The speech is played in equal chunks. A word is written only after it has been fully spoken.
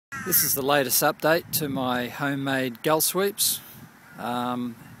This is the latest update to my homemade Gullsweeps.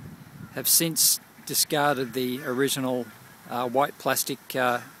 Have since discarded the original white plastic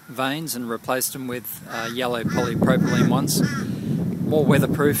vanes and replaced them with yellow polypropylene ones. More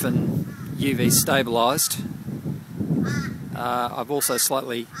weatherproof and UV stabilised. I've also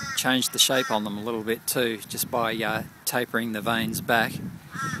slightly changed the shape on them a little bit too, just by tapering the vanes back.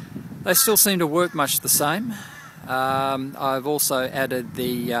 They still seem to work much the same. I've also added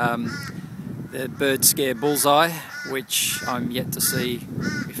the bird scare bullseye, which I'm yet to see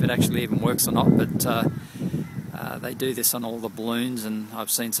if it actually even works or not, but they do this on all the balloons, and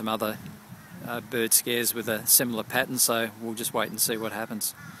I've seen some other bird scares with a similar pattern, so we'll just wait and see what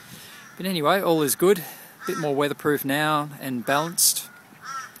happens. But anyway, all is good. A bit more weatherproof now and balanced.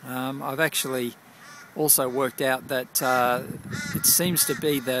 I've actually also worked out that it seems to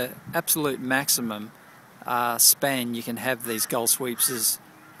be the absolute maximum span you can have these Gullsweeps is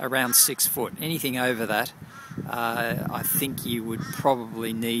around 6 foot. Anything over that, I think you would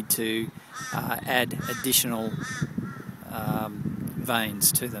probably need to add additional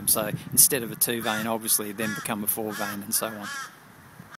vanes to them. So instead of a 2 vane, obviously then become a 4 vane and so on.